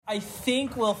I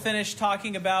think we'll finish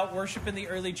talking about worship in the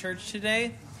early church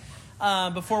today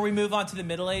before we move on to the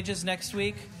Middle Ages next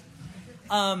week.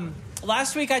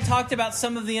 Last week I talked about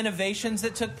some of the innovations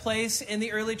that took place in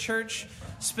the early church.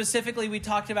 Specifically, we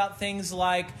talked about things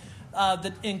like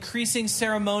the increasing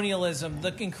ceremonialism,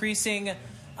 the increasing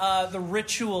the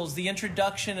rituals, the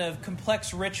introduction of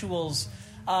complex rituals.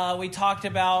 We talked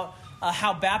about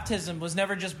how baptism was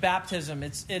never just baptism.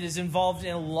 It is involved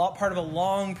in part of a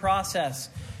long process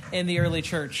in the early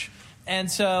church.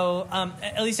 And so,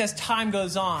 at least as time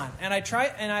goes on. And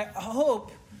I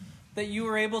hope that you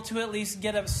were able to at least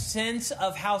get a sense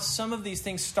of how some of these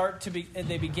things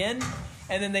they begin,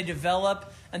 and then they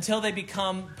develop until they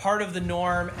become part of the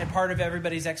norm and part of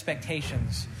everybody's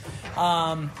expectations.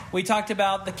 We talked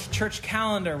about the church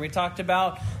calendar. We talked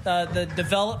about the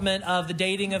development of the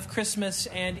dating of Christmas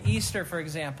and Easter, for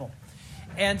example.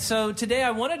 And so today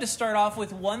I wanted to start off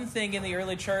with one thing in the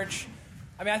early church.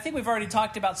 I think we've already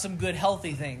talked about some good,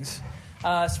 healthy things,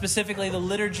 specifically the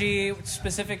liturgy,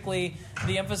 specifically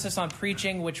the emphasis on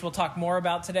preaching, which we'll talk more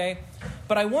about today.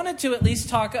 But I wanted to at least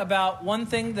talk about one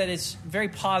thing that is very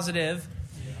positive,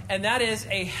 and that is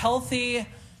a healthy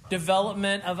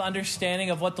development of understanding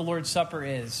of what the Lord's Supper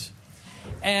is.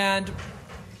 And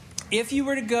if you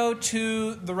were to go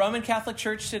to the Roman Catholic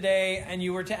Church today and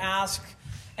you were to ask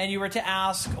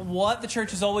what the church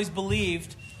has always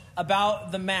believed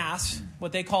about the Mass,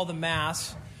 what they call the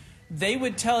Mass, they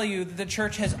would tell you that the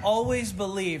church has always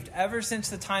believed, ever since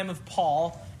the time of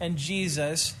Paul and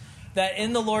Jesus, that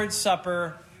in the Lord's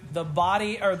Supper, the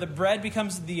body or the bread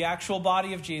becomes the actual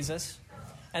body of Jesus,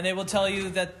 and they will tell you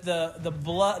that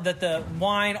the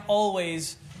wine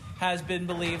always has been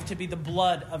believed to be the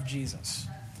blood of Jesus.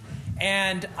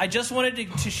 And I just wanted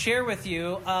to share with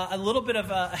you a little bit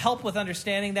of help with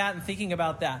understanding that and thinking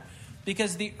about that.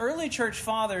 Because the early church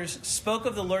fathers spoke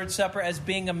of the Lord's Supper as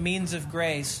being a means of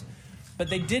grace, but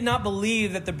they did not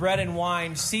believe that the bread and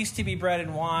wine ceased to be bread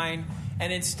and wine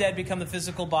and instead become the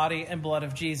physical body and blood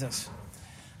of Jesus.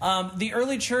 The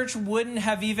early church wouldn't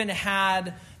have even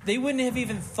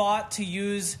thought to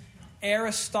use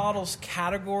Aristotle's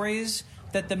categories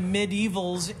that the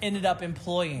medievals ended up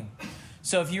employing.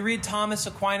 So if you read Thomas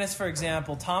Aquinas, for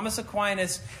example, Thomas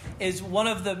Aquinas is one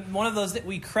of those that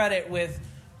we credit with,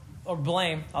 or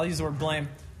blame, I'll use the word blame,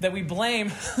 that we blame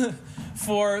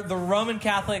for the Roman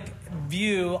Catholic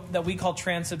view that we call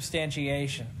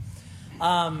transubstantiation.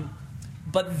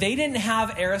 But they didn't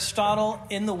have Aristotle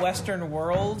in the Western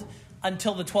world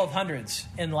until the 1200s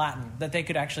in Latin that they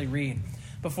could actually read.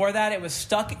 Before that, it was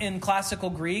stuck in classical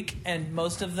Greek, and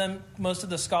most of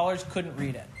the scholars couldn't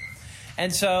read it.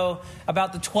 And so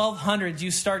about the 1200s,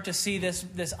 you start to see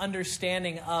this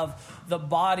understanding of the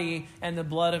body and the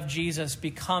blood of Jesus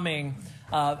becoming,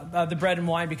 the bread and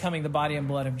wine becoming the body and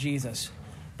blood of Jesus.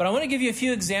 But I want to give you a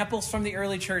few examples from the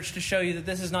early church to show you that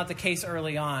this is not the case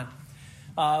early on.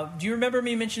 Do you remember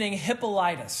me mentioning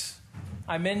Hippolytus?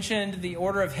 I mentioned the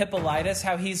order of Hippolytus,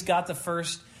 how he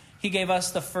gave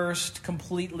us the first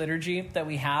complete liturgy that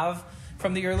we have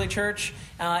from the early church,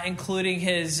 including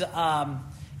his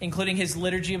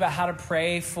liturgy about how to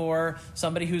pray for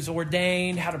somebody who's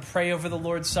ordained, how to pray over the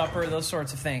Lord's Supper, those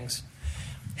sorts of things.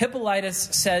 Hippolytus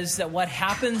says that what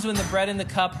happens when the bread and the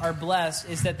cup are blessed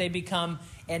is that they become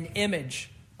an image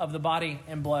of the body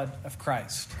and blood of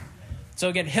Christ. So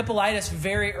again, Hippolytus,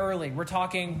 very early. We're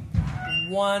talking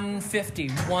 150,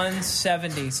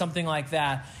 170, something like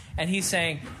that. And he's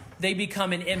saying they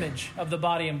become an image of the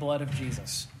body and blood of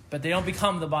Jesus. But they don't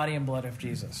become the body and blood of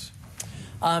Jesus.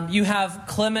 You have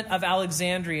Clement of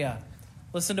Alexandria.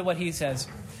 Listen to what he says.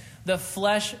 The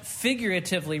flesh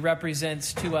figuratively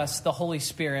represents to us the Holy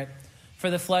Spirit, for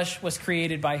the flesh was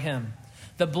created by him.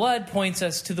 The blood points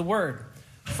us to the Word,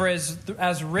 for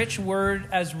as rich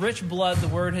blood the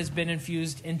Word has been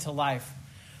infused into life.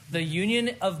 The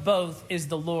union of both is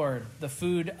the Lord, the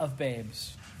food of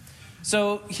babes.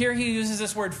 So here he uses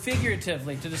this word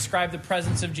figuratively to describe the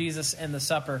presence of Jesus in the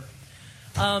supper.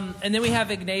 And then we have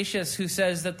Ignatius, who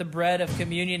says that the bread of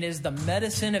communion is the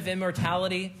medicine of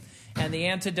immortality and the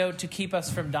antidote to keep us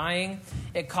from dying.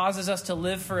 It causes us to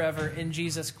live forever in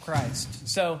Jesus Christ.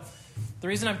 So the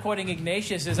reason I'm quoting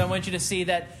Ignatius is I want you to see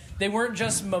that they weren't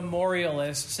just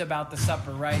memorialists about the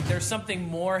supper, right? There's something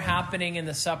more happening in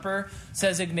the supper,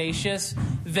 says Ignatius,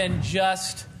 than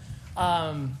just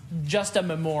a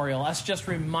memorial, us just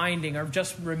reminding or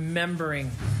just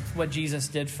remembering what Jesus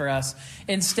did for us.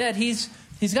 Instead, he's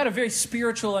got a very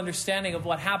spiritual understanding of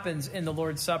what happens in the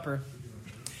Lord's Supper.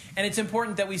 And it's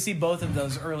important that we see both of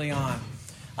those early on.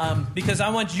 Because I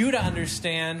want you to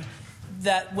understand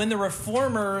that when the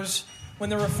Reformers when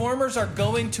the reformers are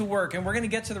going to work, and we're going to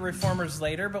get to the reformers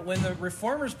later, but when the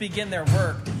reformers begin their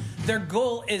work, their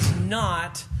goal is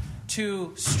not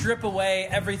to strip away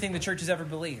everything the church has ever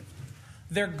believed.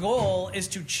 Their goal is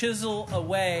to chisel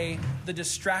away the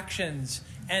distractions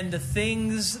and the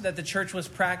things that the church was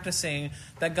practicing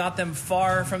that got them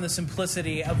far from the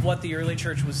simplicity of what the early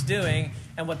church was doing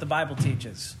and what the Bible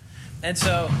teaches. And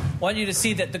so I want you to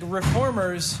see that the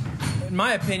reformers, in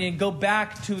my opinion, go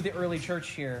back to the early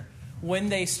church here when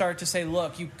they start to say,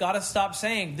 look, you've got to stop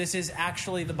saying this is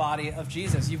actually the body of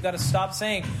Jesus. You've got to stop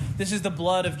saying this is the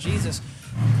blood of Jesus.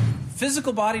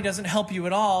 Physical body doesn't help you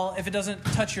at all if it doesn't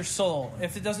touch your soul,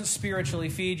 if it doesn't spiritually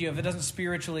feed you, if it doesn't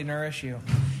spiritually nourish you.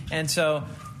 And so,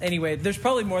 anyway, there's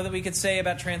probably more that we could say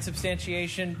about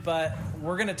transubstantiation, but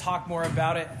we're going to talk more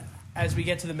about it as we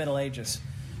get to the Middle Ages.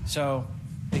 So,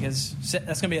 because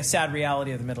that's going to be a sad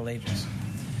reality of the Middle Ages.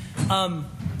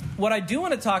 What I do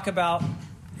want to talk about,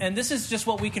 and this is just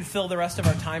what we can fill the rest of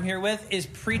our time here with, is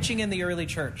preaching in the early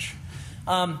church.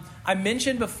 I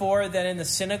mentioned before that in the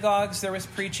synagogues there was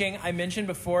preaching. I mentioned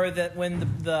before that when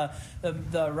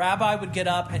the rabbi would get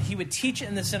up and he would teach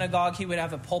in the synagogue, he would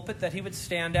have a pulpit that he would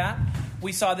stand at.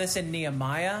 We saw this in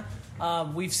Nehemiah.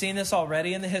 We've seen this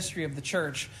already in the history of the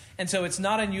church. And so it's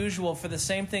not unusual for the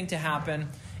same thing to happen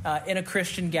in a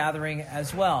Christian gathering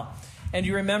as well. And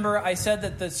you remember I said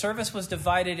that the service was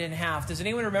divided in half. Does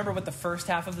anyone remember what the first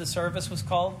half of the service was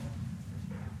called?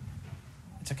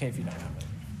 It's okay if you don't have it.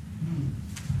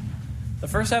 The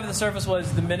first half of the service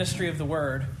was the ministry of the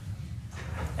word.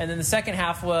 And then the second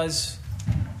half was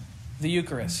the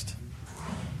Eucharist.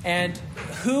 And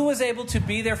who was able to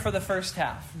be there for the first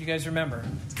half? Do you guys remember?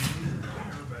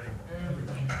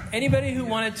 Anybody who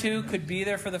wanted to could be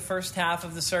there for the first half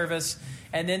of the service.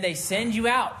 And then they send you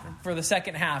out for the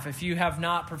second half if you have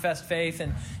not professed faith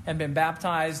and been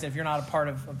baptized, if you're not a part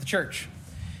of the church.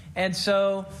 And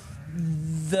so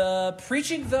the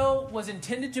preaching, though, was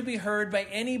intended to be heard by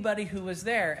anybody who was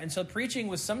there. And so preaching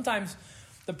was sometimes,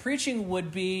 the preaching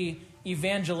would be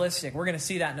evangelistic. We're going to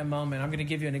see that in a moment. I'm going to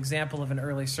give you an example of an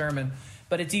early sermon.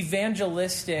 But it's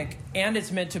evangelistic, and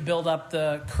it's meant to build up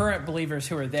the current believers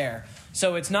who are there.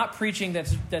 So it's not preaching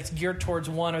that's geared towards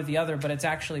one or the other, but it's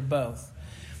actually both.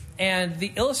 And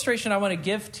the illustration I want to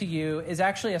give to you is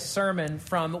actually a sermon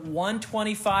from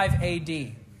 125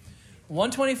 A.D.,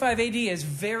 125 AD is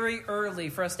very early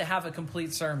for us to have a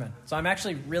complete sermon. So I'm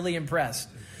actually really impressed.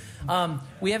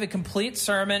 We have a complete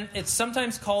sermon. It's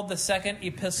sometimes called the second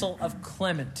epistle of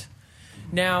Clement.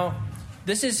 Now,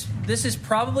 this is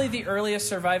probably the earliest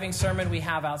surviving sermon we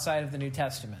have outside of the New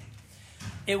Testament.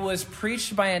 It was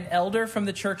preached by an elder from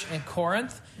the church in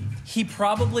Corinth. He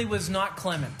probably was not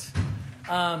Clement.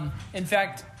 In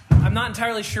fact, I'm not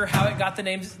entirely sure how it got the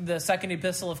name, the second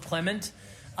epistle of Clement.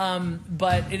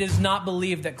 But it is not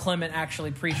believed that Clement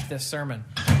actually preached this sermon.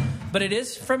 But it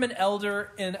is from an elder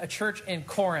in a church in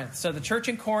Corinth. So the church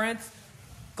in Corinth,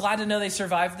 glad to know they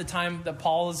survived the time that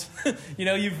Paul is,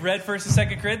 you've read 1st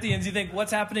and 2nd Corinthians. You think,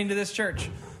 what's happening to this church?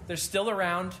 They're still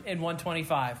around in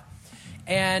 125.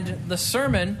 And the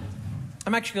sermon,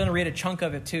 I'm actually going to read a chunk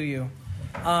of it to you.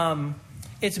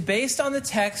 It's based on the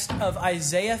text of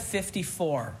Isaiah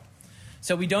 54.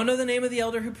 So we don't know the name of the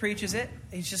elder who preaches it.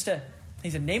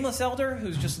 He's a nameless elder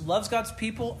who just loves God's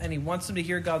people, and he wants them to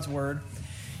hear God's word.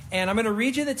 And I'm going to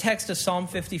read you the text of Psalm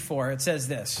 54. It says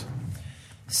this: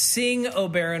 "Sing, O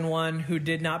barren one who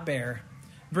did not bear.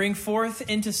 Bring forth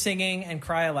into singing and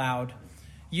cry aloud,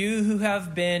 you who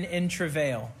have been in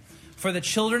travail. For the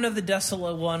children of the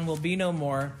desolate one will be no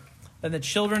more than the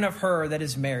children of her that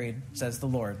is married, says the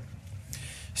Lord."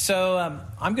 So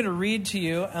I'm going to read to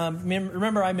you.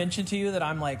 Remember I mentioned to you that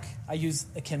I use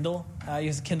a Kindle. I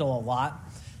use a Kindle a lot.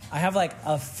 I have like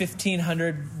a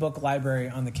 1,500 book library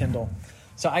on the Kindle.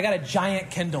 So I got a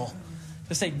giant Kindle,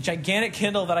 just a gigantic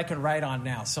Kindle that I can write on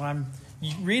now. So I'm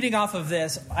reading off of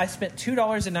this. I spent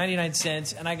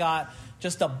 $2.99 and I got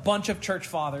just a bunch of church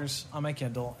fathers on my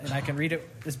Kindle, and I can read it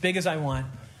as big as I want.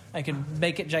 I can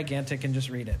make it gigantic and just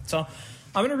read it. So I'm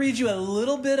going to read you a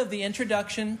little bit of the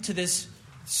introduction to this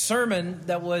sermon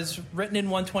that was written in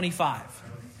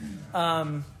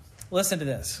 125. Listen to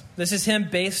this. This is him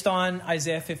based on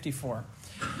Isaiah 54.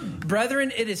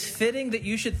 "Brethren, it is fitting that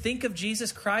you should think of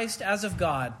Jesus Christ as of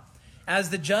God, as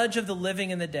the judge of the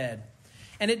living and the dead.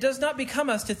 And it does not become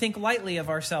us to think lightly of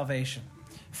our salvation.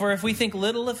 For if we think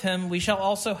little of him, we shall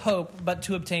also hope but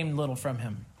to obtain little from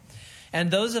him. And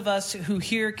those of us who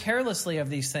hear carelessly of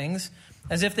these things,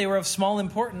 as if they were of small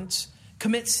importance,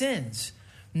 commit sins,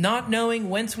 not knowing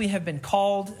whence we have been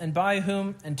called, and by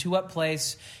whom, and to what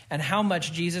place, and how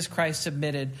much Jesus Christ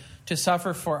submitted to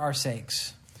suffer for our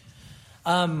sakes."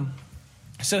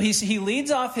 So he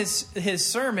leads off his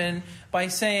sermon by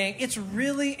saying it's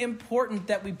really important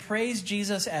that we praise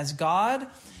Jesus as God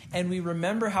and we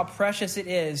remember how precious it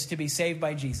is to be saved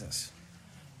by Jesus.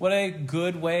 What a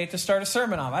good way to start a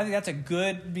sermon off. I think that's a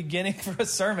good beginning for a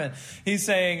sermon. He's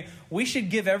saying we should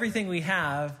give everything we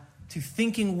have to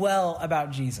thinking well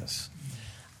about Jesus.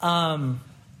 And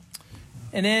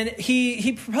then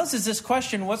he proposes this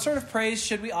question: what sort of praise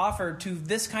should we offer to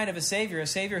this kind of a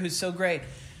Savior who's so great?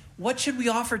 What should we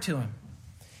offer to him?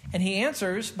 And he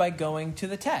answers by going to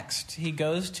the text. He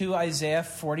goes to Isaiah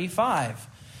 45.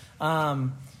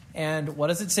 And what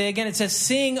does it say again? It says,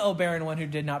 "Sing, O barren one who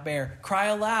did not bear. Cry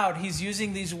aloud." He's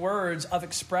using these words of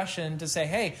expression to say,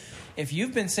 hey, if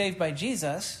you've been saved by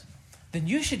Jesus, then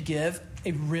you should give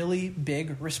a really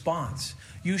big response.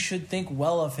 You should think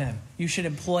well of him. You should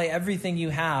employ everything you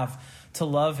have to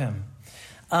love him.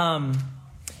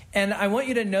 And I want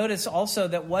you to notice also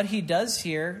that what he does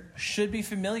here should be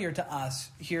familiar to us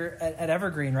here at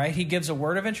Evergreen, right? He gives a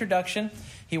word of introduction.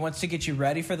 He wants to get you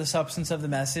ready for the substance of the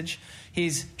message.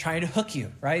 He's trying to hook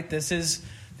you, right? This is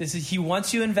he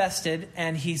wants you invested,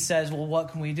 and he says, well, what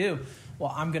can we do?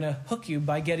 Well, I'm going to hook you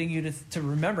by getting you to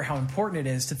remember how important it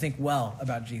is to think well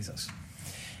about Jesus.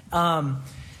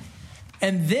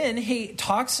 And then he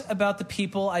talks about the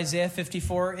people Isaiah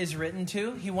 54 is written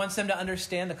to. He wants them to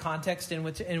understand the context in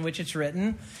which it's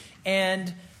written.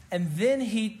 And then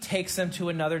he takes them to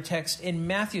another text in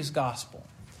Matthew's gospel.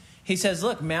 He says,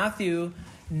 look, Matthew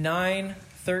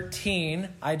 9:13,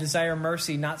 I desire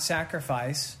mercy, not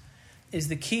sacrifice, is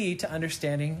the key to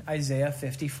understanding Isaiah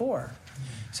 54.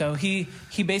 So he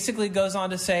basically goes on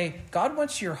to say, God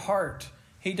wants your heart.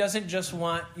 He doesn't just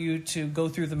want you to go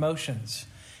through the motions.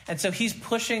 And so he's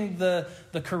pushing the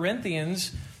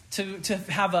Corinthians to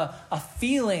have a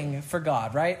feeling for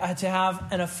God, right? To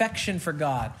have an affection for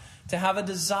God, to have a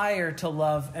desire to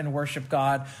love and worship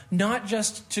God, not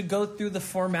just to go through the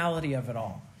formality of it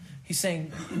all. He's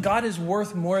saying God is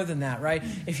worth more than that, right?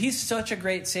 If he's such a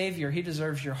great Savior, he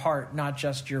deserves your heart, not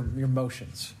just your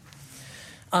motions.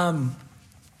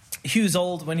 Hughes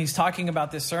Old, when he's talking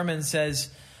about this sermon, says,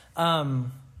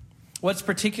 what's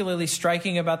particularly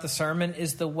striking about the sermon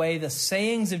is the way the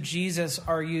sayings of Jesus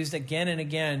are used again and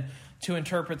again to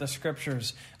interpret the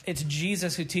scriptures. It's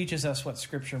Jesus who teaches us what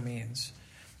scripture means.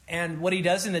 And what he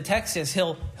does in the text is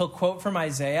he'll quote from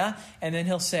Isaiah, and then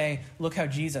he'll say, look how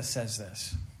Jesus says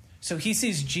this. So he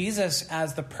sees Jesus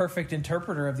as the perfect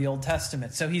interpreter of the Old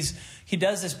Testament. So he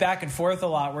does this back and forth a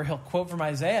lot where he'll quote from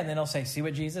Isaiah, and then he'll say, see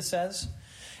what Jesus says?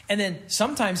 And then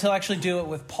sometimes he'll actually do it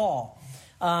with Paul.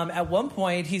 At one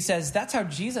point, he says, that's how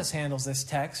Jesus handles this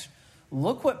text.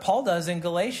 Look what Paul does in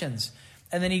Galatians.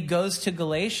 And then he goes to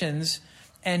Galatians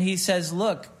and he says,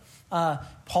 look,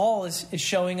 Paul is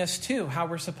showing us too how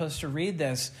we're supposed to read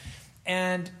this.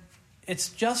 And it's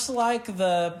just like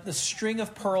the string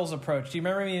of pearls approach. Do you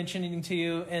remember me mentioning to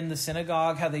you in the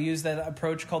synagogue how they use that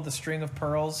approach called the string of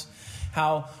pearls?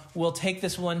 How we'll take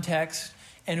this one text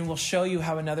and we'll show you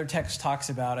how another text talks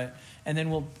about it. And then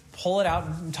we'll pull it out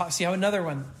and see how another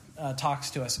one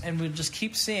talks to us. And we'll just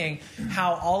keep seeing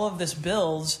how all of this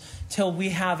builds till we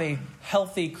have a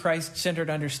healthy Christ-centered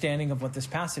understanding of what this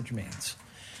passage means.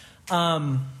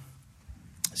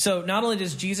 So not only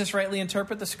does Jesus rightly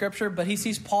interpret the scripture, but he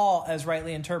sees Paul as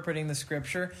rightly interpreting the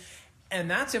scripture. And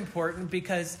that's important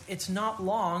because it's not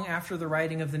long after the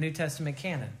writing of the New Testament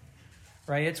canon.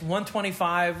 Right? It's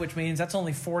 125, which means that's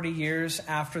only 40 years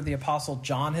after the Apostle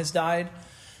John has died.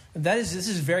 This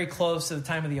is very close to the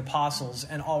time of the apostles,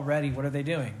 and already what are they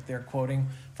doing? They're quoting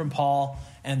from Paul,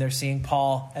 and they're seeing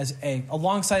Paul as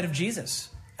alongside of Jesus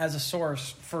as a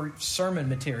source for sermon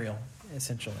material,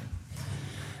 essentially.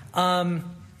 Then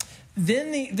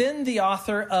the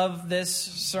author of this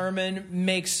sermon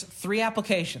makes 3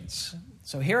 applications.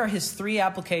 So here are his 3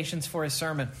 applications for his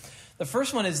sermon. The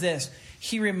first one is this.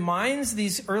 He reminds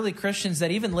these early Christians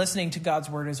that even listening to God's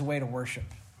word is a way to worship.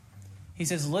 He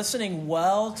says listening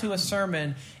well to a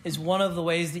sermon is one of the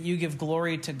ways that you give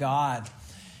glory to God.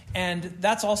 And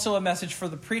that's also a message for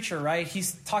the preacher, right?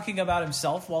 He's talking about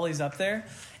himself while he's up there.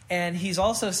 And he's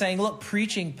also saying, look,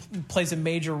 preaching plays a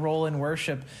major role in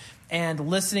worship. And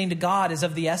listening to God is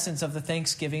of the essence of the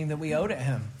thanksgiving that we owe to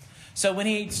him. So when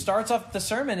he starts off the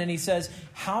sermon and he says,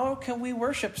 how can we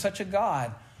worship such a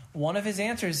God? One of his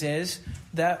answers is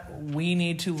that we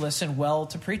need to listen well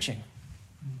to preaching.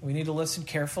 We need to listen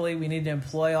carefully. We need to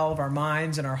employ all of our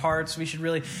minds and our hearts. We should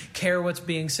really care what's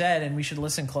being said, and we should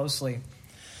listen closely.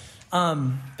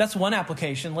 That's one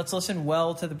application. Let's listen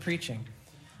well to the preaching.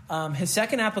 His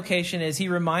second application is he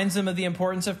reminds them of the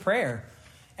importance of prayer.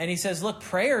 And he says, look,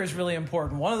 prayer is really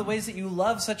important. One of the ways that you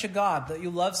love such a God, that you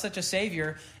love such a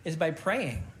Savior, is by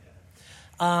praying.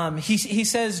 He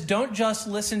says, don't just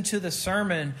listen to the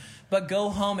sermon, but go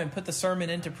home and put the sermon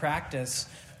into practice.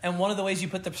 And one of the ways you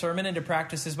put the sermon into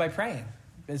practice is by praying,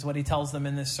 is what he tells them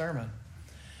in this sermon.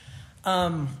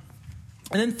 And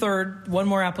then third, one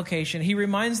more application. He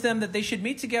reminds them that they should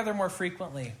meet together more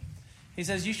frequently. He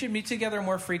says, you should meet together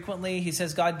more frequently. He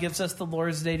says, God gives us the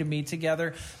Lord's Day to meet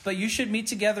together, but you should meet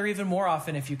together even more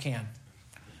often if you can.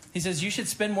 He says, you should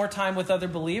spend more time with other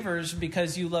believers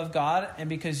because you love God and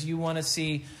because you want to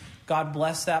see God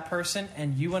bless that person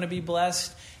and you want to be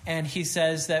blessed. And he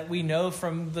says that we know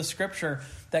from the scripture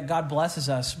that God blesses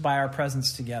us by our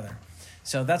presence together.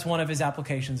 So that's one of his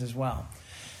applications as well.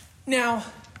 Now,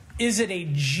 is it a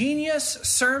genius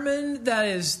sermon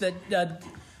that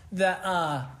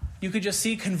you could just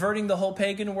see converting the whole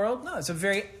pagan world? No, it's a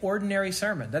very ordinary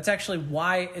sermon. That's actually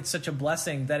why it's such a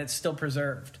blessing that it's still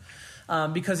preserved.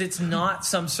 Because it's not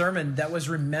some sermon that was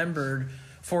remembered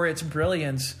for its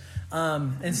brilliance.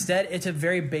 Instead, it's a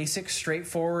very basic,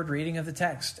 straightforward reading of the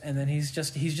text. And then he's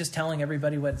just telling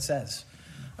everybody what it says.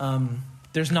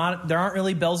 There aren't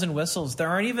really bells and whistles. There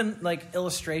aren't even like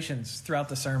illustrations throughout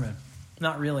the sermon.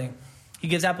 Not really. He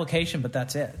gives application, but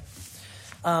that's it.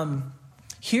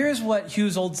 Here's what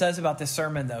Hughes Old says about this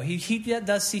sermon, though. He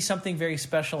does see something very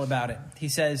special about it. He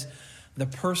says, the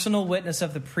personal witness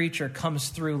of the preacher comes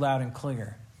through loud and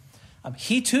clear.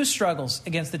 He too struggles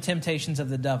against the temptations of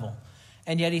the devil,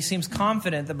 and yet he seems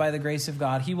confident that by the grace of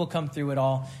God, he will come through it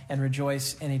all and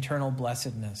rejoice in eternal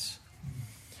blessedness.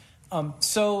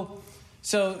 So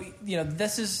it's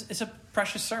a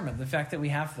precious sermon, the fact that we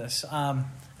have this.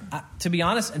 To be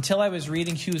honest, until I was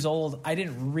reading Hughes Old, I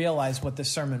didn't realize what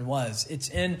this sermon was.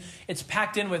 It's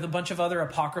packed in with a bunch of other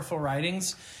apocryphal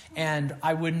writings, and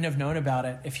I wouldn't have known about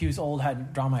it if Hughes Old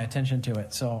hadn't drawn my attention to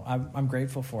it. So I'm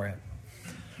grateful for it.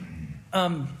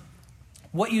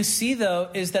 What you see, though,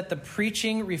 is that the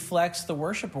preaching reflects the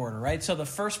worship order, right? So the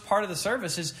first part of the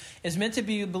service is meant to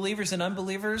be believers and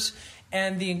unbelievers,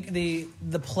 and the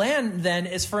plan then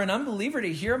is for an unbeliever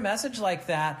to hear a message like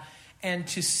that and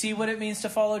to see what it means to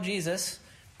follow Jesus,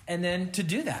 and then to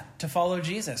do that, to follow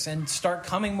Jesus, and start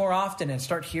coming more often and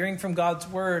start hearing from God's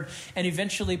word, and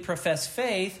eventually profess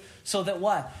faith so that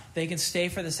what? They can stay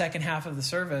for the second half of the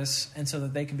service, and so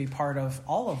that they can be part of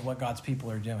all of what God's people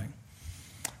are doing.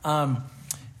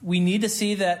 We need to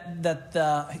see that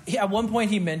at one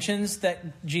point he mentions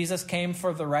that Jesus came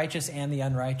for the righteous and the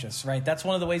unrighteous, right? That's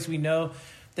one of the ways we know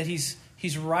that he's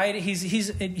right.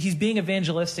 He's being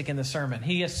evangelistic in the sermon.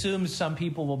 He assumes some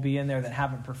people will be in there that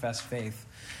haven't professed faith,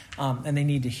 and they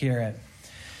need to hear it.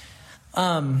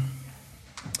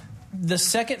 The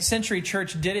second century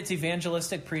church did its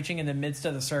evangelistic preaching in the midst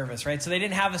of the service, right? So they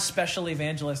didn't have a special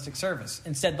evangelistic service.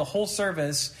 Instead, the whole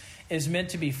service is meant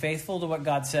to be faithful to what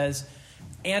God says,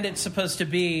 and it's supposed to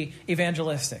be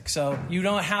evangelistic. So you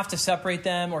don't have to separate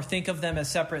them or think of them as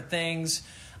separate things.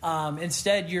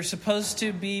 Instead, you're supposed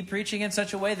to be preaching in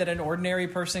such a way that an ordinary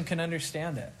person can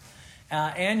understand it.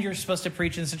 And you're supposed to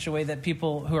preach in such a way that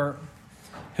people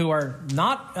who are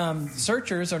not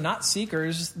searchers or not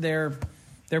seekers, they're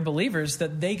believers,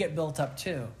 that they get built up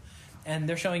too. And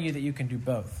they're showing you that you can do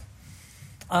both.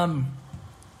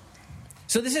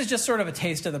 So this is just sort of a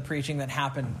taste of the preaching that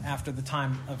happened after the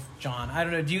time of John. I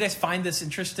don't know. Do you guys find this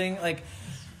interesting? Like,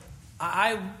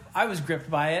 I was gripped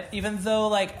by it, even though,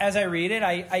 like, as I read it,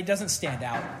 it doesn't stand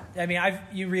out. I mean,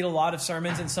 you read a lot of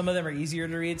sermons, and some of them are easier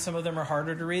to read, some of them are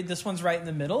harder to read. This one's right in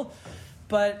the middle,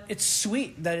 but it's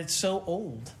sweet that it's so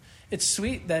old. It's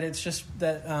sweet that it's just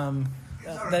that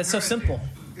it's so simple.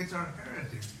 It's our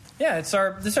heritage. Yeah, this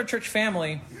is our church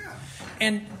family, Yeah.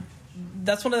 and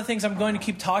that's one of the things I'm going to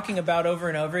keep talking about over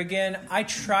and over again. I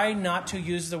try not to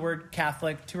use the word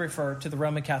Catholic to refer to the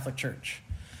Roman Catholic Church.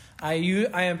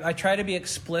 I try to be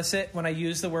explicit when I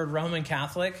use the word Roman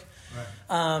Catholic,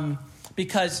 right.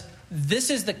 Because this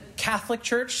is the Catholic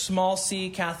Church, small c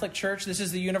Catholic Church. This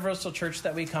is the universal church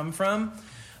that we come from.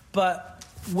 But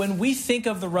when we think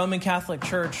of the Roman Catholic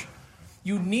Church,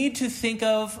 you need to think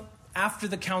of after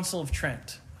the Council of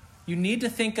Trent. You need to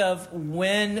think of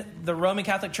when the Roman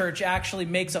Catholic Church actually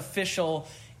makes official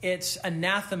its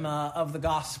anathema of the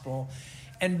gospel.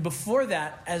 And before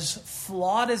that, as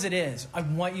flawed as it is, I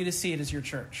want you to see it as your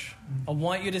church. I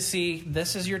want you to see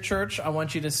this as your church. I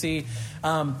want you to see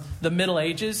the Middle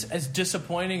Ages, as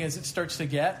disappointing as it starts to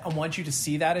get. I want you to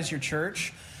see that as your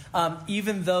church.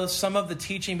 Even though some of the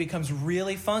teaching becomes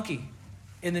really funky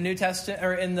in the New Testament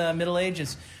or in the Middle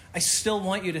Ages, I still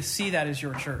want you to see that as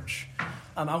your church.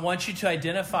 I want you to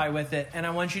identify with it, and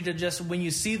I want you to just, when you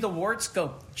see the warts,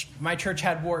 go, my church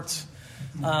had warts.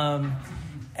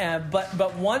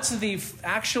 But once the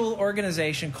actual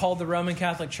organization called the Roman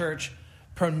Catholic Church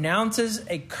pronounces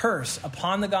a curse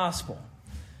upon the gospel,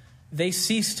 they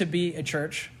cease to be a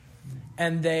church,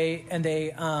 and they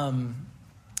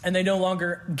no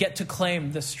longer get to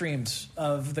claim the streams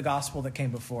of the gospel that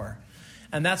came before.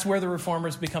 And that's where the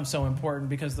reformers become so important,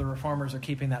 because the reformers are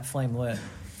keeping that flame lit.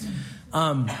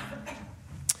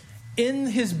 In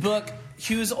his book,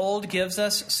 Hughes Old gives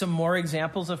us some more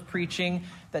examples of preaching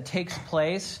that takes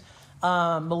place.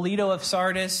 Melito of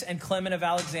Sardis and Clement of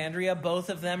Alexandria, both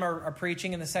of them are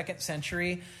preaching in the 2nd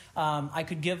century. I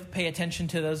could pay attention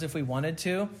to those if we wanted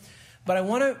to. But I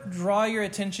want to draw your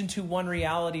attention to one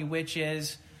reality, which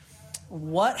is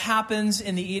what happens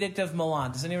in the Edict of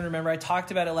Milan. Does anyone remember? I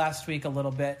talked about it last week a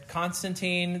little bit.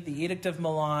 Constantine, the Edict of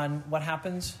Milan, what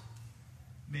happens?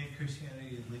 Made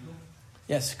Christianity legal?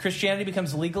 Yes, Christianity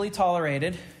becomes legally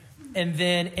tolerated. And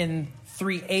then in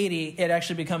 380, it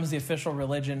actually becomes the official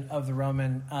religion of the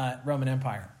Roman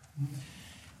Empire.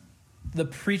 The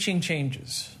preaching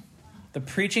changes. The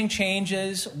preaching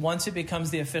changes once it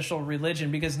becomes the official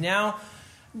religion, because now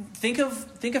think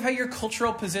of how your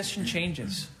cultural position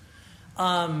changes.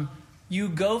 You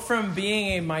go from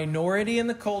being a minority in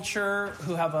the culture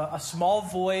who have a small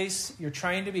voice, you're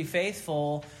trying to be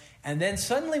faithful, and then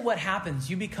suddenly what happens?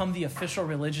 You become the official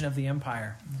religion of the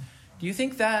empire. Do you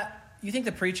think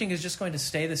the preaching is just going to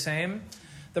stay the same?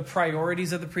 The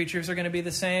priorities of the preachers are going to be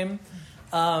the same?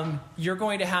 You're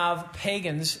going to have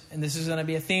pagans, and this is going to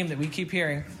be a theme that we keep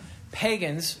hearing,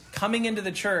 pagans coming into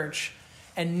the church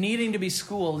and needing to be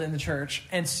schooled in the church.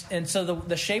 And so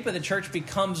the shape of the church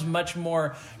becomes much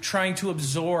more trying to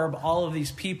absorb all of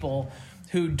these people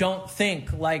who don't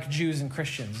think like Jews and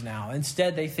Christians now.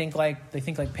 Instead, they think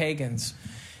like pagans.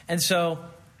 And so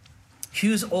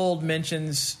Hughes Old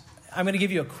mentions, I'm going to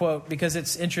give you a quote because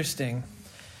it's interesting.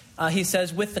 He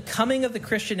says, "With the coming of the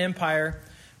Christian empire,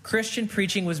 Christian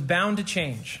preaching was bound to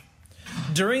change.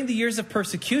 During the years of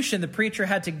persecution, the preacher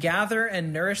had to gather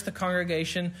and nourish the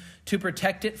congregation to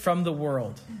protect it from the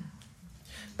world."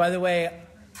 By the way,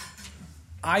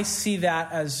 I see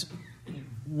that as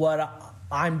what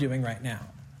I'm doing right now.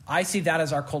 I see that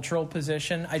as our cultural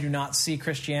position. I do not see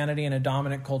Christianity in a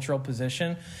dominant cultural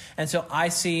position. And so I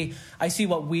see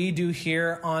what we do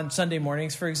here on Sunday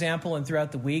mornings, for example, and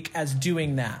throughout the week as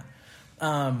doing that.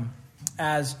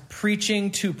 As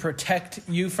preaching to protect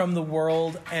you from the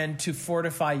world and to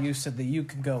fortify you so that you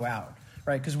can go out,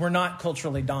 right? Because we're not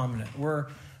culturally dominant. We're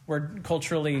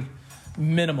culturally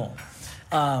minimal.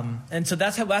 And so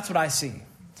that's what I see.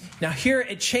 Now here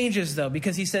it changes though,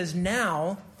 because he says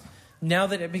now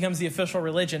that it becomes the official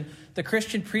religion, the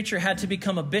Christian preacher had to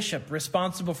become a bishop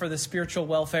responsible for the spiritual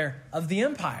welfare of the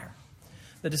empire.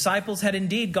 The disciples had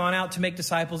indeed gone out to make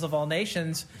disciples of all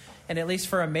nations, and at least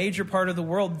for a major part of the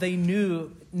world, they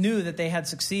knew that they had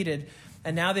succeeded,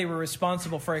 and now they were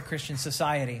responsible for a Christian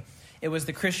society. It was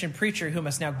the Christian preacher who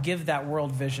must now give that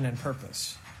world vision and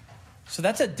purpose. So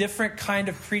that's a different kind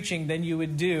of preaching than you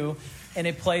would do in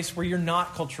a place where you're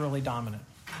not culturally dominant,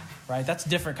 right? That's a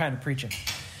different kind of preaching.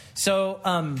 So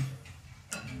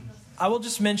I will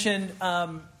just mention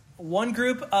one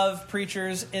group of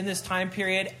preachers in this time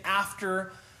period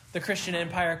after the Christian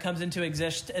empire comes into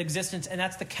existence, and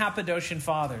that's the Cappadocian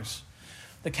Fathers.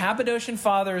 The Cappadocian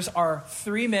Fathers are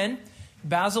 3 men,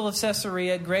 Basil of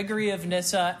Caesarea, Gregory of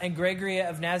Nyssa, and Gregory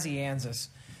of Nazianzus.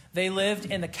 They lived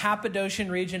in the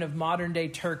Cappadocian region of modern-day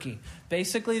Turkey,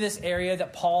 basically this area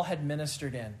that Paul had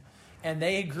ministered in. And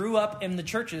they grew up in the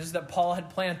churches that Paul had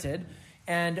planted,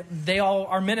 and they all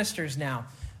are ministers now.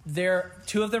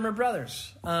 2 of them are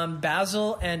brothers.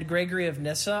 Basil and Gregory of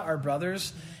Nyssa are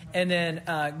brothers, and then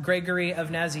Gregory of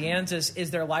Nazianzus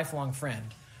is their lifelong friend.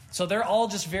 So they're all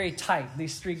just very tight,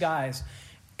 these 3 guys.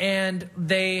 And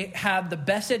they had the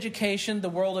best education the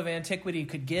world of antiquity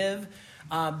could give.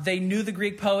 They knew the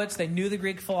Greek poets. They knew the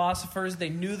Greek philosophers. They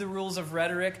knew the rules of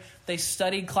rhetoric. They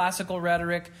studied classical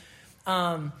rhetoric.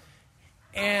 And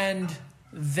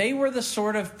they were the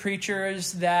sort of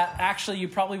preachers that actually you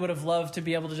probably would have loved to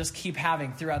be able to just keep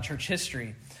having throughout church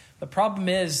history. The problem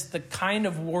is the kind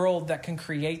of world that can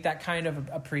create that kind of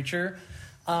a preacher,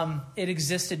 it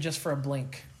existed just for a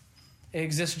blink. It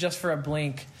exists just for a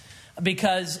blink.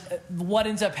 Because what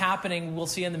ends up happening, we'll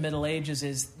see in the Middle Ages,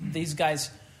 is these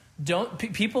guys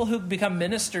people who become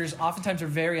ministers oftentimes are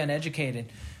very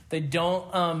uneducated. They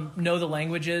don't know the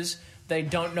languages. They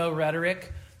don't know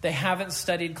rhetoric. They haven't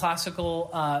studied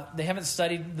classical. They haven't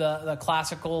studied the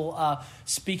classical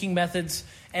speaking methods,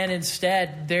 and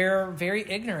instead they're very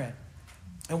ignorant.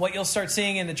 And what you'll start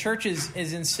seeing in the churches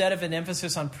is instead of an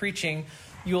emphasis on preaching,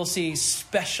 you'll see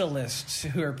specialists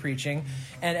who are preaching,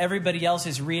 and everybody else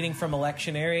is reading from a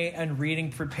lectionary and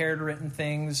reading prepared written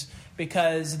things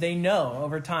because they know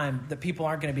over time that people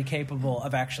aren't going to be capable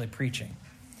of actually preaching.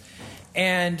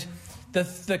 And the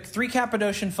three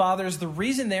Cappadocian Fathers, the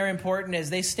reason they're important is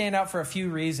they stand out for a few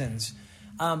reasons.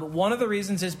 One of the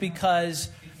reasons is because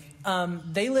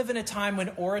they live in a time when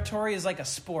oratory is like a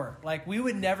sport. Like, we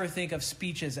would never think of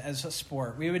speeches as a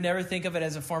sport. We would never think of it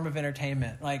as a form of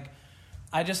entertainment. Like,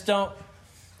 I just don't,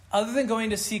 other than going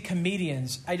to see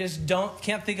comedians, I just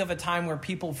can't think of a time where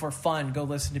people for fun go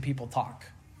listen to people talk.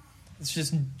 It's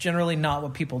just generally not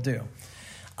what people do.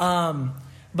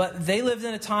 But they lived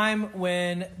in a time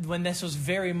when this was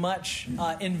very much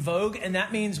in vogue, and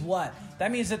that means what? That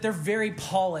means that they're very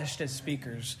polished as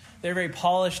speakers. They're very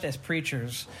polished as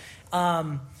preachers.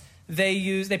 They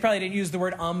probably didn't use the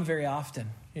word very often,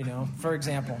 for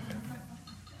example.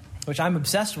 Which I'm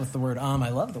obsessed with the word I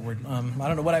love the word I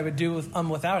don't know what I would do with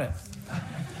without it.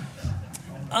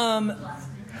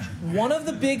 One of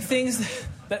the big things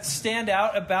that stand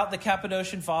out about the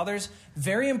Cappadocian Fathers,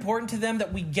 very important to them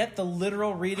that we get the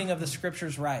literal reading of the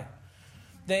Scriptures right.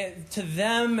 To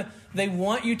them, they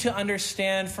want you to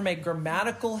understand from a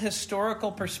grammatical,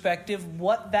 historical perspective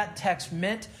what that text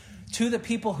meant to the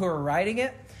people who are writing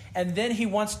it, and then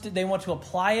they want to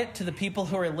apply it to the people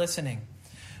who are listening,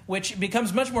 which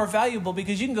becomes much more valuable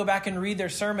because you can go back and read their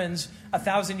sermons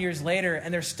 1,000 years later,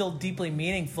 and they're still deeply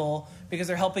meaningful because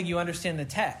they're helping you understand the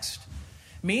text.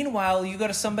 Meanwhile, you go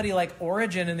to somebody like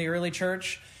Origen in the early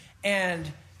church, and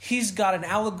he's got an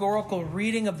allegorical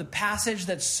reading of the passage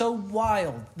that's so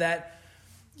wild that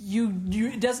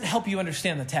it doesn't help you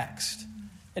understand the text.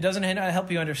 It doesn't help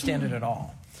you understand it at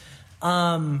all.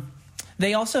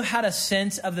 They also had a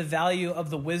sense of the value of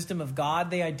the wisdom of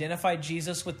God. They identified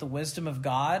Jesus with the wisdom of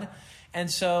God. And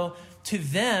so to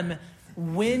them,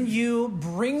 when you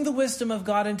bring the wisdom of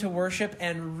God into worship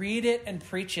and read it and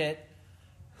preach it,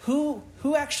 who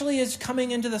actually is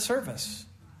coming into the service?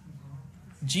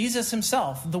 Jesus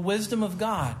himself, the wisdom of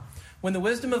God. When the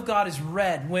wisdom of God is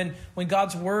read, when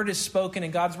God's word is spoken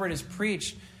and God's word is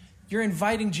preached, you're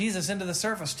inviting Jesus into the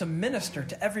service to minister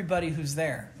to everybody who's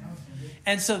there.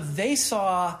 And so they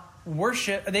saw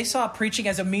preaching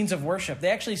as a means of worship. They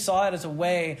actually saw it as a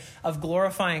way of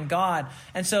glorifying God.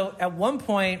 And so at one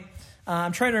point,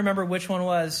 I'm trying to remember which one it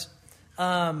was.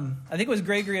 I think it was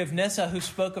Gregory of Nyssa who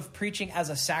spoke of preaching as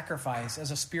a sacrifice,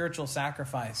 as a spiritual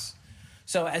sacrifice.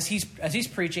 So as he's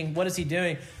preaching, what is he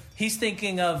doing? He's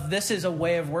thinking of, this is a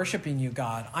way of worshiping you,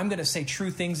 God. I'm going to say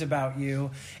true things about you,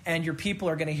 and your people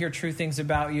are going to hear true things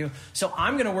about you. So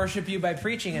I'm going to worship you by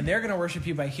preaching, and they're going to worship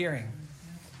you by hearing.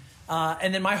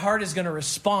 And then my heart is going to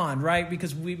respond, right?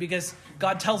 Because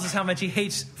God tells us how much he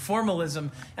hates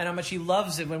formalism and how much he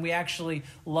loves it when we actually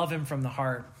love him from the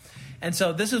heart. And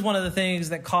so this is one of the things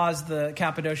that caused the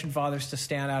Cappadocian Fathers to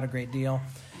stand out a great deal.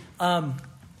 John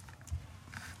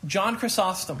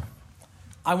Chrysostom.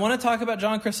 I want to talk about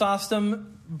John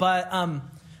Chrysostom, but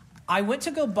I went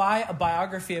to go buy a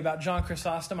biography about John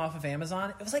Chrysostom off of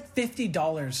Amazon. It was like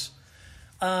 $50.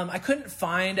 I couldn't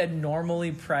find a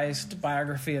normally priced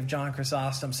biography of John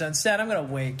Chrysostom, so instead I'm going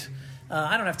to wait.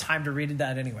 I don't have time to read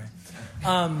that anyway.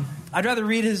 I'd rather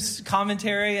read his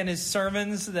commentary and his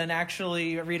sermons than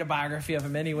actually read a biography of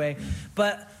him anyway.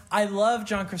 But I love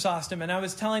John Chrysostom, and I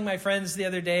was telling my friends the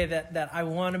other day that I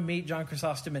want to meet John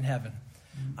Chrysostom in heaven.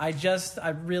 I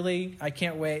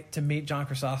can't wait to meet John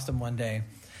Chrysostom one day.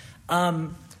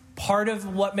 Part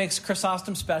of what makes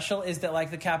Chrysostom special is that, like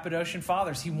the Cappadocian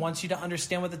Fathers, he wants you to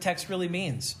understand what the text really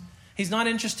means. He's not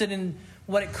interested in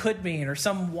what it could mean or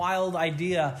some wild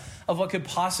idea of what could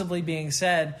possibly be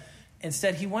said.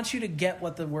 Instead, he wants you to get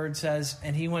what the word says,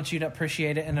 and he wants you to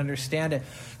appreciate it and understand it.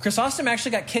 Chrysostom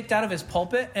actually got kicked out of his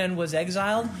pulpit and was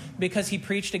exiled because he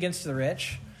preached against the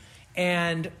rich.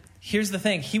 And here's the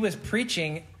thing. He was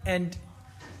preaching, and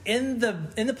in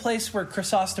the place where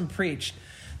Chrysostom preached,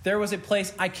 there was a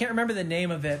place, I can't remember the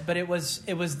name of it, but it was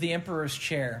the emperor's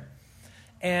chair.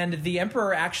 And the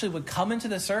emperor actually would come into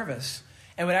the service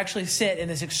and would actually sit in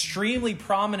this extremely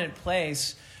prominent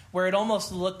place where it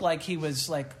almost looked like he was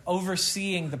like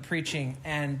overseeing the preaching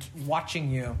and watching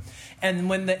you. And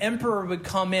when the emperor would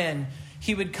come in,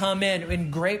 he would come in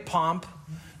great pomp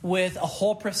with a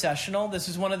whole processional. This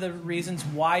is one of the reasons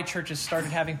why churches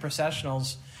started having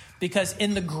processionals, because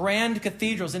in the grand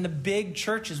cathedrals, in the big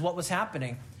churches, what was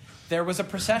happening? There was a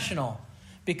processional.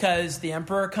 Because the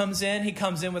emperor comes in, he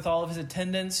comes in with all of his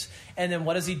attendants, and then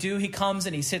what does he do? He comes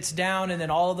and he sits down, and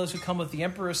then all of those who come with the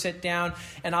emperor sit down,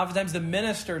 and oftentimes the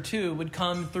minister too would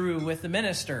come through with the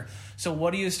minister. So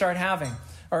what do you start having?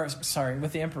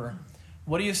 With the emperor.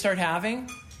 What do you start having?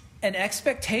 an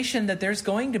expectation that there's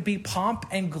going to be pomp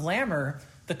and glamour,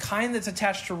 the kind that's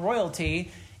attached to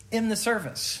royalty, in the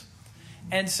service.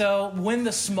 And so when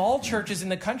the small churches in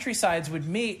the countrysides would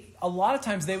meet, a lot of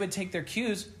times they would take their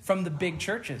cues from the big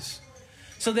churches.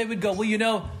 So they would go,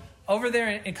 well, over there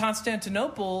in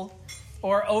Constantinople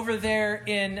or over there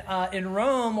in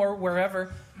Rome or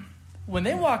wherever, when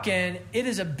they walk in, it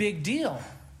is a big deal.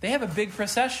 They have a big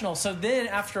processional. So then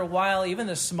after a while, even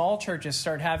the small churches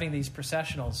start having these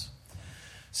processionals.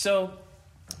 So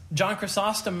John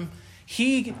Chrysostom,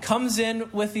 he comes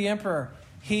in with the emperor.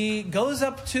 He goes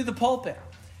up to the pulpit.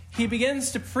 He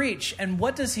begins to preach. And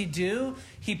what does he do?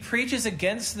 He preaches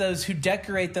against those who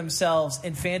decorate themselves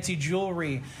in fancy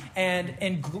jewelry and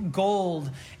in gold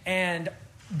and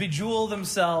bejewel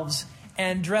themselves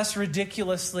and dress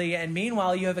ridiculously. And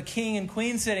meanwhile, you have a king and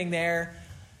queen sitting there.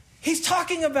 He's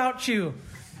talking about you.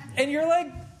 And you're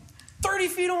like 30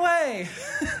 feet away.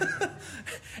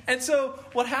 And so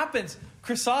what happens?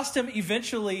 Chrysostom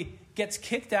eventually gets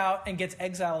kicked out and gets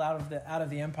exiled out of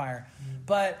the empire.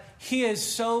 But he is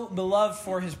so beloved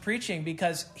for his preaching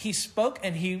because he spoke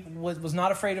and he was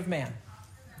not afraid of man.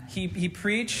 He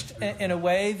preached in a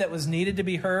way that was needed to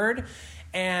be heard.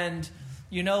 And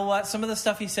you know what? Some of the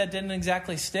stuff he said didn't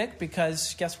exactly stick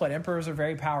because guess what? Emperors are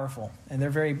very powerful and they're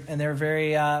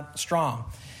very strong.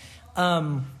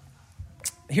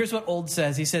 Here's what Old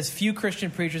says. He says, few Christian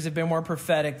preachers have been more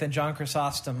prophetic than John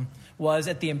Chrysostom was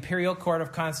at the imperial court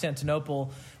of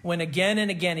Constantinople when again and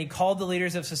again he called the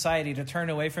leaders of society to turn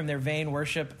away from their vain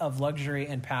worship of luxury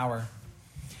and power.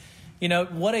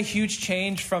 What a huge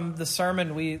change from the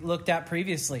sermon we looked at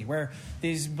previously, where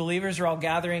these believers are all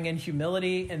gathering in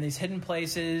humility in these hidden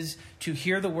places to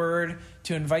hear the word,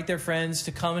 to invite their friends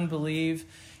to come and believe.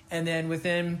 And then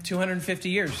within 250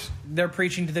 years, they're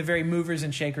preaching to the very movers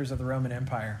and shakers of the Roman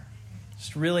Empire.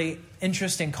 It's really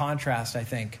interesting contrast, I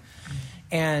think.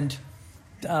 And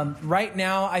right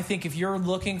now, I think if you're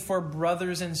looking for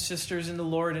brothers and sisters in the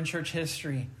Lord in church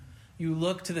history, you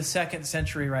look to the 2nd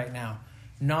century right now,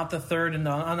 not the 3rd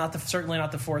and certainly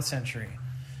not the 4th century,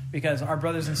 because our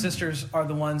brothers and sisters are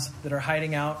the ones that are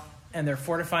hiding out and they're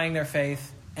fortifying their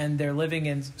faith and they're living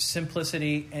in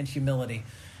simplicity and humility.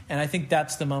 And I think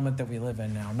that's the moment that we live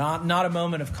in now. Not a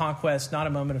moment of conquest, not a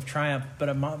moment of triumph, but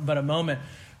a moment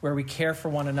where we care for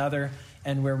one another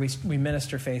and where we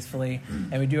minister faithfully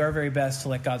and we do our very best to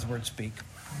let God's word speak.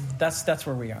 That's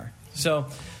where we are. So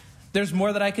there's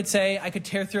more that I could say. I could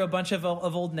tear through a bunch of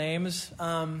old names.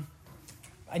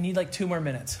 I need like 2 more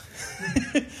minutes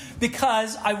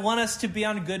because I want us to be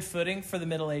on good footing for the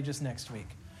Middle Ages next week.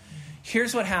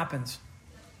 Here's what happens.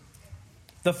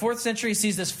 The 4th century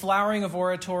sees this flowering of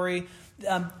oratory.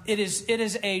 It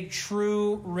is a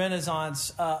true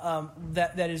renaissance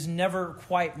that is never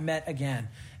quite met again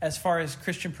as far as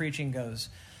Christian preaching goes.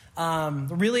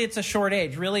 Really, it's a short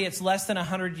age. Really, it's less than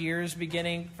 100 years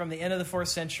beginning from the end of the 4th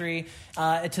century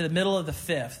to the middle of the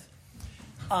 5th.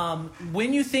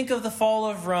 When you think of the fall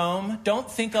of Rome,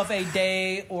 don't think of a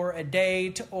day or a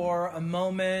date or a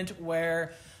moment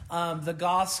where the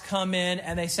Goths come in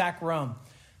and they sack Rome.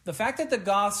 The fact that the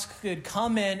Goths could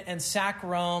come in and sack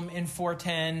Rome in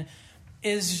 410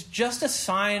 is just a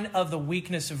sign of the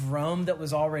weakness of Rome that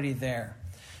was already there.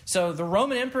 So the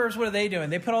Roman emperors, what are they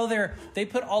doing? They put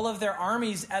all of their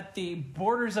armies at the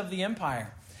borders of the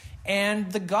empire.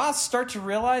 And the Goths start to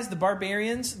realize, the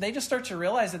barbarians, they just start to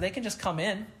realize that they can just come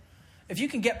in. If you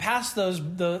can get past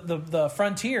the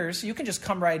frontiers, you can just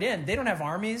come right in. They don't have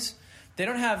armies. They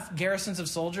don't have garrisons of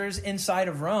soldiers inside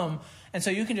of Rome. And so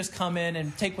you can just come in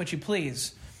and take what you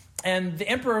please. And the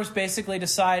emperors basically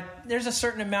decide there's a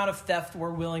certain amount of theft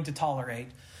we're willing to tolerate.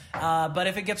 But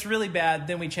if it gets really bad,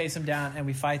 then we chase them down and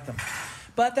we fight them.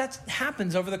 But that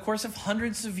happens over the course of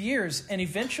hundreds of years. And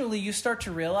eventually you start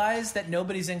to realize that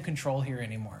nobody's in control here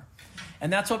anymore.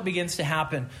 And that's what begins to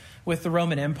happen with the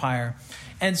Roman Empire.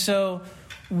 And so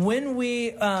when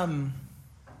we...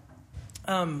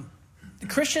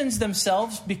 Christians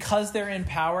themselves, because they're in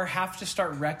power, have to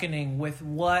start reckoning with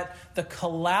what the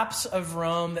collapse of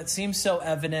Rome that seems so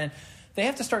evident. They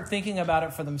have to start thinking about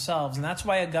it for themselves. And that's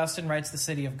why Augustine writes The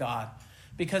City of God,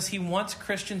 because he wants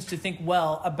Christians to think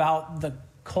well about the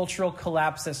cultural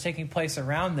collapse that's taking place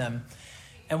around them.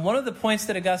 And one of the points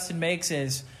that Augustine makes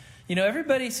is,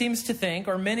 everybody seems to think,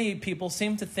 or many people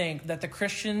seem to think, that the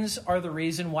Christians are the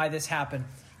reason why this happened,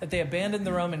 that they abandoned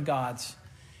the Roman gods.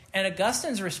 And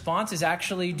Augustine's response is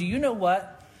actually, do you know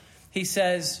what? He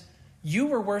says, you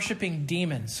were worshiping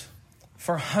demons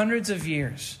for hundreds of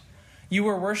years. You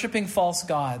were worshiping false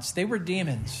gods. They were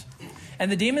demons.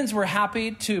 And the demons were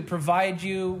happy to provide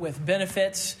you with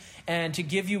benefits and to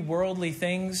give you worldly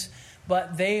things.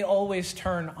 but they always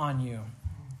turn on you.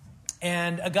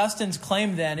 And Augustine's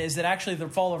claim then is that actually the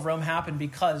fall of Rome happened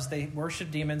because they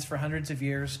worshiped demons for hundreds of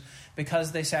years,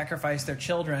 because they sacrificed their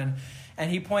children.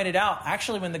 And he pointed out,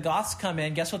 actually, when the Goths come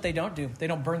in, guess what they don't do? They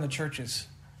don't burn the churches.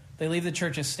 They leave the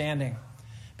churches standing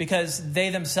because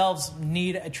they themselves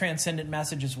need a transcendent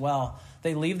message as well.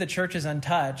 They leave the churches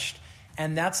untouched.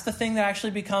 And that's the thing that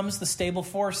actually becomes the stable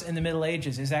force in the Middle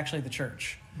Ages, is actually the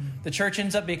church. The church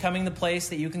ends up becoming the place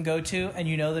that you can go to and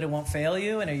you know that it won't fail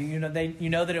you, and you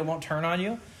know that it won't turn on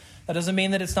you. That doesn't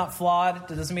mean that it's not flawed.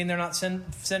 That doesn't mean they're not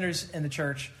sinners in the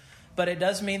church. But it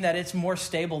does mean that it's more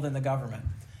stable than the government.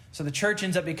 So the church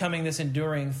ends up becoming this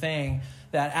enduring thing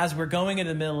that as we're going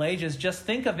into the Middle Ages, just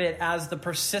think of it as the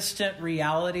persistent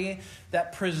reality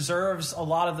that preserves a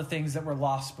lot of the things that were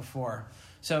lost before.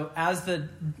 So as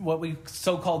what we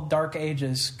so-called Dark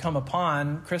Ages come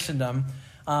upon Christendom,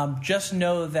 just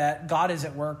know that God is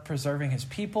at work preserving his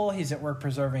people. He's at work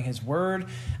preserving his word.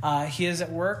 He is at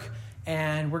work,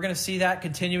 and we're going to see that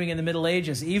continuing in the Middle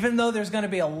Ages. Even though there's going to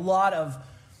be a lot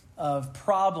of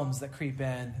problems that creep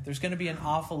in, there's going to be an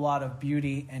awful lot of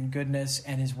beauty and goodness,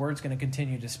 and his word's going to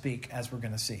continue to speak, as we're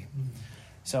going to see.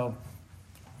 So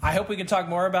I hope we can talk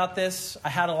more about this. I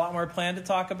had a lot more planned to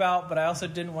talk about, but I also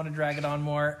didn't want to drag it on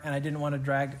more, and I didn't want to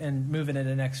drag and move it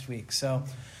into next week. So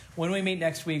when we meet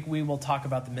next week, we will talk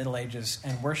about the Middle Ages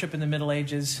and worship in the Middle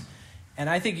Ages. And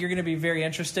I think you're going to be very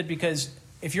interested because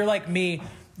if you're like me,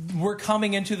 we're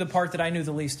coming into the part that I knew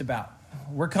the least about.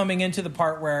 We're coming into the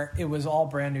part where it was all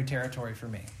brand new territory for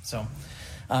me. So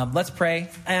let's pray.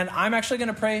 And I'm actually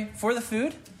going to pray for the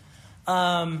food.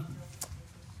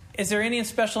 Is there any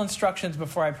special instructions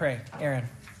before I pray, Aaron?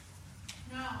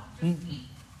 No, just eat.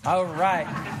 All right.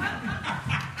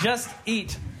 Just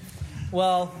eat.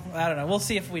 Well, I don't know. We'll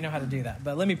see if we know how to do that.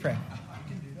 But let me pray.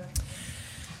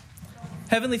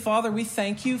 Heavenly Father, we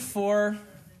thank you for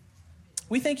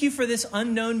this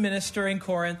unknown minister in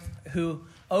Corinth who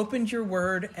opened your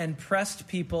word and pressed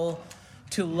people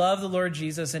to love the Lord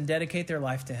Jesus and dedicate their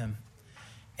life to him.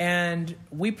 And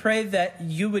we pray that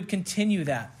you would continue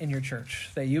that in your church,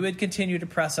 that you would continue to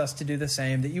press us to do the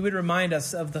same, that you would remind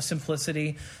us of the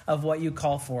simplicity of what you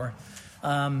call for.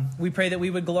 We pray that we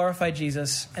would glorify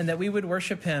Jesus and that we would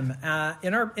worship him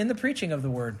in the preaching of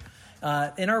the word.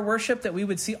 In our worship, that we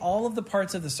would see all of the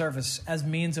parts of the service as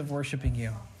means of worshiping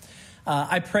you.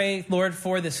 I pray, Lord,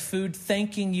 for this food,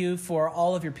 thanking you for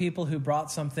all of your people who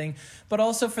brought something, but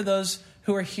also for those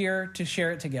who are here to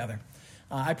share it together.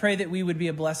 I pray that we would be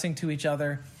a blessing to each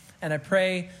other, and I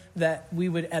pray that we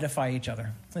would edify each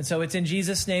other. And so it's in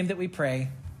Jesus' name that we pray.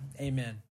 Amen.